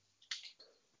year?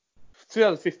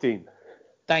 2015.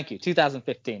 Thank you,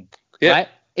 2015. Yeah. Right?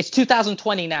 It's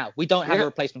 2020 now. We don't have Yeah. a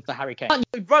replacement for Harry Kane.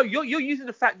 Bro, you're using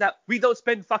the fact that we don't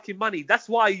spend fucking money. That's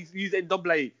why you use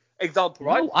Ndombele example,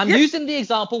 right? No, I'm using the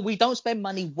example. We don't spend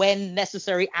money when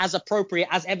necessary, as appropriate,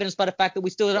 as evidenced by the fact that we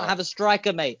still don't have a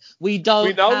striker, mate. We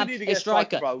don't have we need to a get a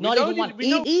striker, striker. bro. Not even one.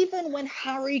 Even when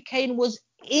Harry Kane was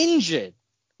injured,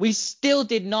 we still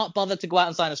did not bother to go out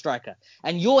and sign a striker.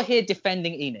 And you're here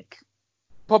defending Enoch.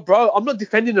 But bro, I'm not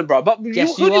defending them, bro. But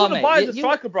Yes, who do you you are, want to mate. buy as a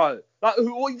striker, bro? Like,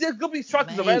 there's gonna be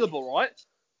strikers Mate. available, right?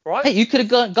 Right? Hey, you could have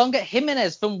gone and get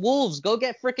Jimenez from Wolves. Go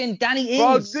get freaking Danny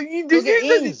Bro, Ings. Go get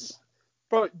Ings.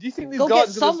 Bro, do you think these Go guys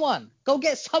get someone. Go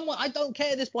get someone. I don't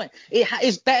care at this point.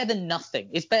 It's better than nothing.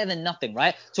 It's better than nothing,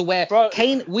 right? To where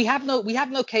Kane, we have no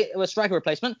striker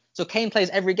replacement. So Kane plays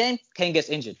every game. Kane gets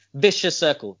injured. Vicious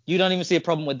circle. You don't even see a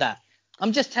problem with that.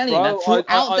 I'm just telling you, man.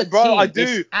 Throughout the team,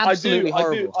 it's absolutely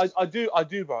horrible. I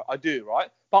do, bro. I do, right?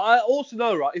 But I also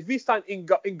know, right? If we sign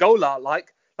Ngola,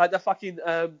 like the fucking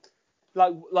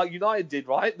like United did,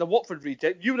 right? The Watford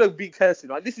reject, you would have been cursing,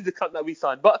 right? This is the cunt that we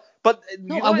signed. But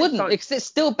no, United I wouldn't. Signed, It's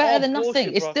still better than nothing.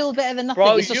 bullshit, It's bro. still better than nothing.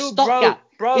 Bro, It's a stopgap.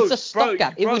 It's a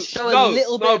stopgap. It would show a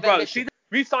little bit of ambition. See,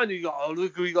 we signed you. Oh,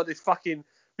 look, we got this fucking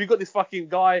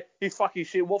guy. He's fucking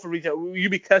shit. Watford reject. You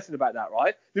be cursing about that,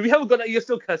 right? If we haven't got that, you're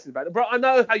still cursing about it, bro. I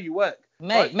know how you work.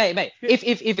 Mate. If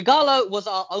Ighalo was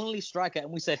our only striker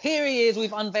and we said, here he is,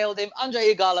 we've unveiled him,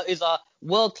 Andre Ighalo is our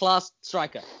world-class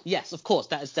striker. Yes, of course,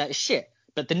 that is shit.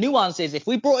 But the nuance is, if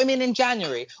we brought him in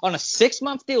January on a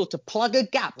 6-month deal to plug a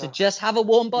gap, to just have a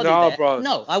warm body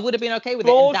no, I would have been okay with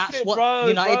it. And that's what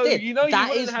United did. You know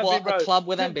that is what a club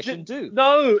with ambition do.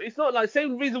 No, it's not like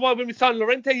same reason why when we signed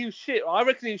Llorente, he was shit. I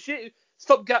reckon he was shit.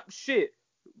 Stopgap shit.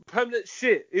 Permanent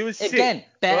shit. It was shit. Again,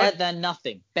 better than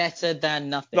nothing. Better than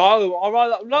nothing. No, all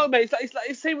right. No, mate. It's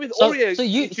like same with Aurier. So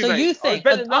you think?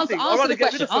 Better than nothing. Answer the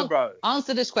get rid question. of him, bro.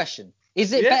 Answer this question.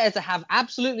 Is it better to have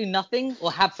absolutely nothing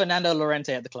or have Fernando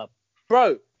Llorente at the club?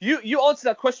 Bro, you answered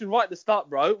that question right at the start,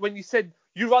 bro, when you said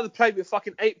you'd rather play with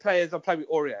fucking 8 players than play with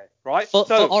Aurier, right? For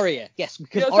Aurier, yes,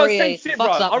 because Aurier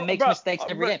fucks up and makes mistakes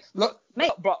every game. Look,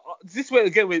 mate. Bro, this way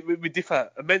again we differ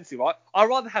immensely, right? I'd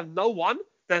rather have no one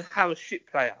than have a shit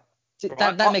player.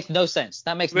 That makes no sense.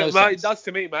 That makes no sense. It does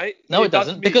to me, mate. No, it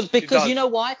doesn't. Because you know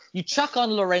why? You chuck on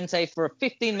Llorente for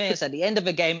 15 minutes at the end of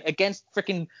a game against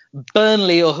freaking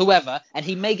Burnley or whoever, and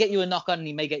he may get you a knock on and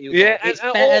he may get you a goal. It's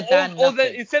better than nothing.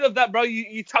 Then instead of that, bro,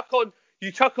 you chuck on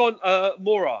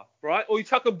Mora, right? Or you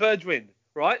chuck on Bergwijn,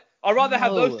 right? I'd rather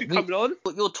have those two coming on.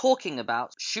 But you're talking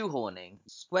about shoehorning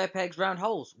square pegs round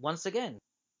holes once again.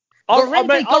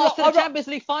 Llorente got us to the Champions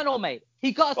League final, mate.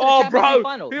 He got us to the Champions League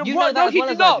final. You know that as well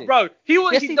as I do. Bro.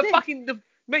 Yes, he did.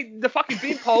 The fucking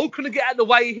beanpole couldn't get out of the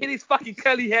way. He hit his fucking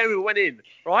curly hair and went in,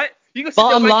 right? You can sit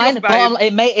there and make it up about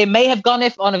him. it may have gone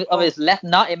if of his left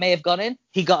nut, it may have gone in.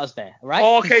 He got us there, right?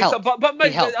 Oh, okay, so but mate,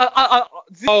 he helped.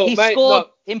 He Scored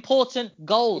important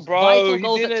goals, bro, vital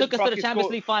goals that didn't took us to the fucking Champions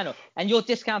score. League final, and you're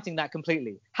discounting that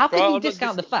completely. How can Bro, you I'm not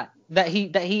discount the fact that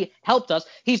he helped us?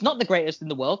 He's not the greatest in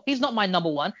the world. He's not my number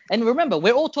one. And remember,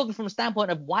 we're all talking from a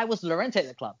standpoint of why was Llorente at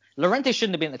the club? Llorente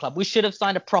shouldn't have been in the club. We should have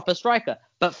signed a proper striker.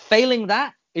 But failing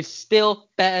that is still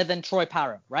better than Troy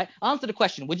Parrott, right? Answer the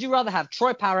question. Would you rather have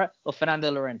Troy Parrott or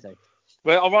Fernando Llorente?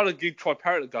 Well, I'd rather give Troy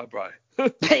Parrott a go, bro.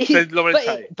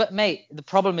 But mate, the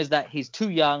problem is that he's too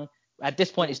young. At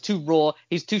this point, he's too raw.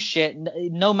 He's too shit.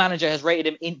 No manager has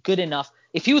rated him good enough.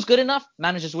 If he was good enough,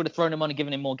 managers would have thrown him on and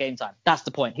given him more game time. That's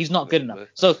the point. He's not good enough.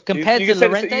 So compared to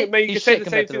Llorente, he's shit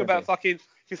compared to Llorente. You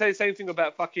can say the same thing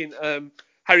about fucking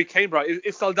Harry Kane, bro.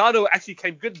 If Soldado actually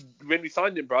came good when we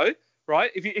signed him, bro,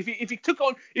 right? If he took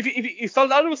on if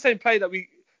Soldado was the same player that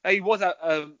he was at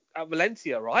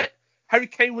Valencia, right? Harry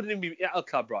Kane wouldn't even be at our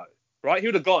club, bro. Right? He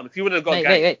would have gone. If he wouldn't have gone.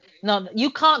 Wait. No,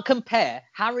 you can't compare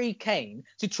Harry Kane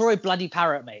to Troy bloody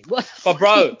Parrott, mate. What the fuck bro,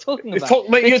 are you talking about?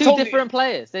 They're two different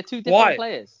players. They're two different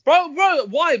players. Bro,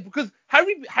 why? Because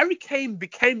Harry Kane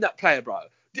became that player, bro.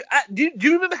 Do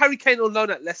you remember Harry Kane on loan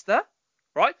at Leicester?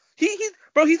 Right? He's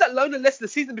at loan at Leicester the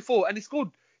season before, and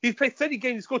he played 30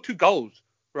 games, he scored 2 goals.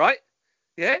 Right?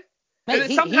 Yeah?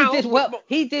 Mate,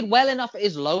 he did well enough at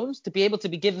his loans to be able to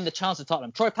be given the chance at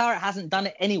Tottenham. Troy Parrott hasn't done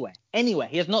it anywhere.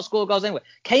 He has not scored goals anywhere.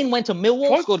 Kane went to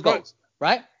Millwall, scored goals,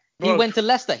 right? He went to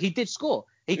Leicester, he did score.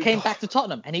 He came back to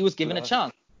Tottenham, and he was given a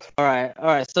chance. All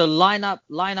right. So line up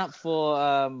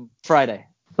for Friday.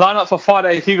 Line up for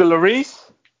Friday: Hugo Lloris,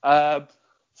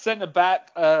 centre back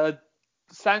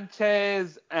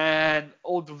Sanchez and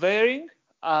Alderweireld.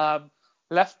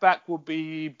 Left back will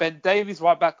be Ben Davies.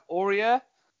 Right back Aurier.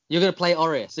 You're going to play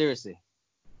Aurier, seriously?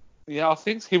 Yeah, I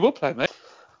think he will play, mate.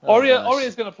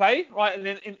 Aurier's going to play, right? And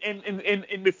then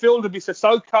in midfield, it'll be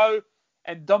Sissoko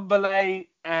and Dombele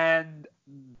and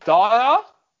Dyer.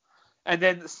 And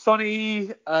then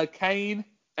Sonny, Kane,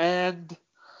 and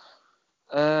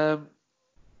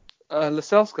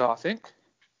Lascelles, I think.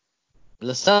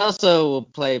 Lo Celso will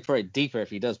play probably deeper if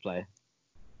he does play.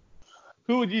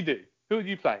 Who would you do? Who would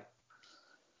you play?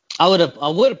 I would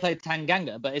have played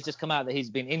Tanganga, but it's just come out that he's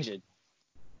been injured.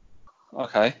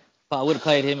 Okay. But I would have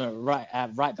played him at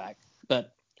right back.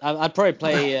 But I'd probably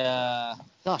play. I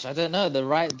don't know. The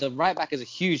right back is a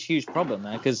huge problem,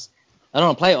 man. Because I don't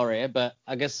want to play Aurier, but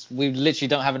I guess we literally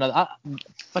don't have another.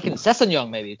 Fucking Sessegnon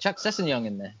maybe. Chuck Sessegnon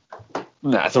in there.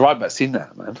 Nah, it's a right back. Seen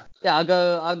that, man. Yeah, I'll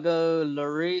go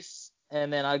Lloris,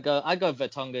 and then I go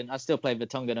Vertonghen. I still play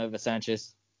Vertonghen over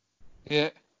Sanchez. Yeah.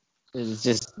 It's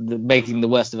just making the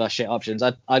worst of our shit options.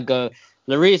 I'd go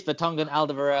Lloris, Vertonghen,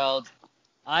 Alderweireld.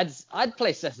 I'd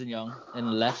play Sessegnon in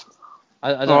the left.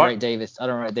 I don't rate Davis.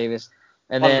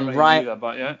 And then right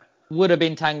would have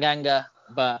been Tanganga,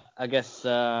 but I guess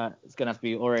it's gonna have to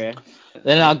be Aurier.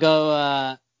 Then I'll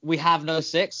go. We have no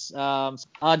 6.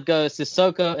 I'd go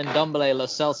Sissoko and Dombele Lo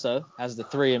Celso as the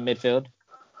 3 in midfield.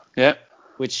 Yeah.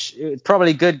 Which is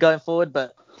probably good going forward,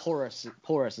 but porous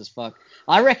as fuck.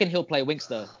 I reckon he'll play Winks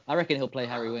though. I reckon he'll play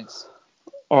Harry Winks.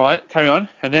 All right, carry on.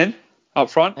 And then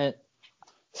up front,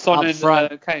 Son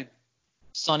and Kane.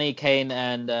 Sonny, Kane,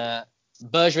 and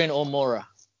Bergwijn or Mora.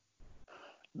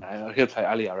 No, he'll play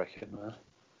Ali, I reckon, man.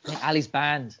 I think Ali's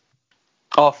banned.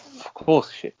 Oh, of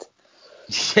course, shit.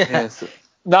 Yeah. Yes.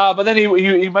 No, but then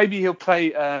he'll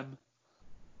play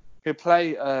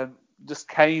just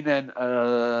Kane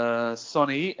and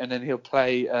Sonny, and then he'll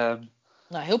play.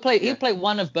 No, he'll play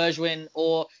one of Bergwijn,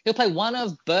 or he'll play one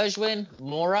of Bergwijn,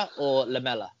 Mora, or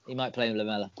Lamela. He might play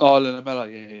Lamela. Oh, Lamela,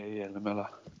 yeah, Lamela.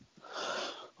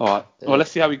 All right. Well,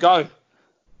 let's see how we go.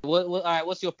 All right.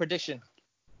 What's your prediction?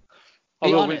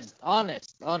 Be honest.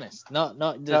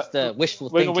 Not just wishful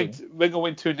thinking. We're gonna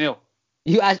win 2-0.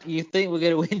 You think we're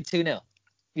gonna win 2-0?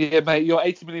 Yeah, mate. Your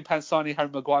 £80 million signing Harry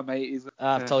Maguire, mate, is.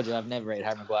 I've told you I've never rated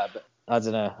Harry Maguire, but I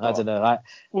don't know. I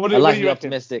like to be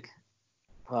optimistic.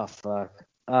 Oh fuck.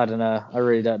 I don't know. I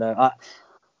really don't know.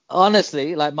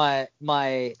 Honestly, like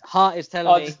my heart is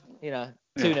telling me,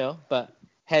 2-0, but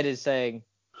head is saying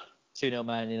 2-0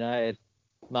 Man United.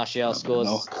 Martial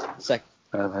scores second.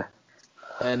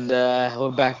 And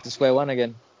we're back to square one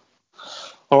again.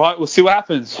 All right, we'll see what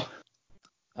happens.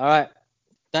 All right.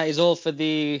 That is all for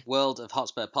the World of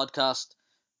Hotspur podcast.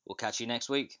 We'll catch you next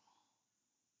week.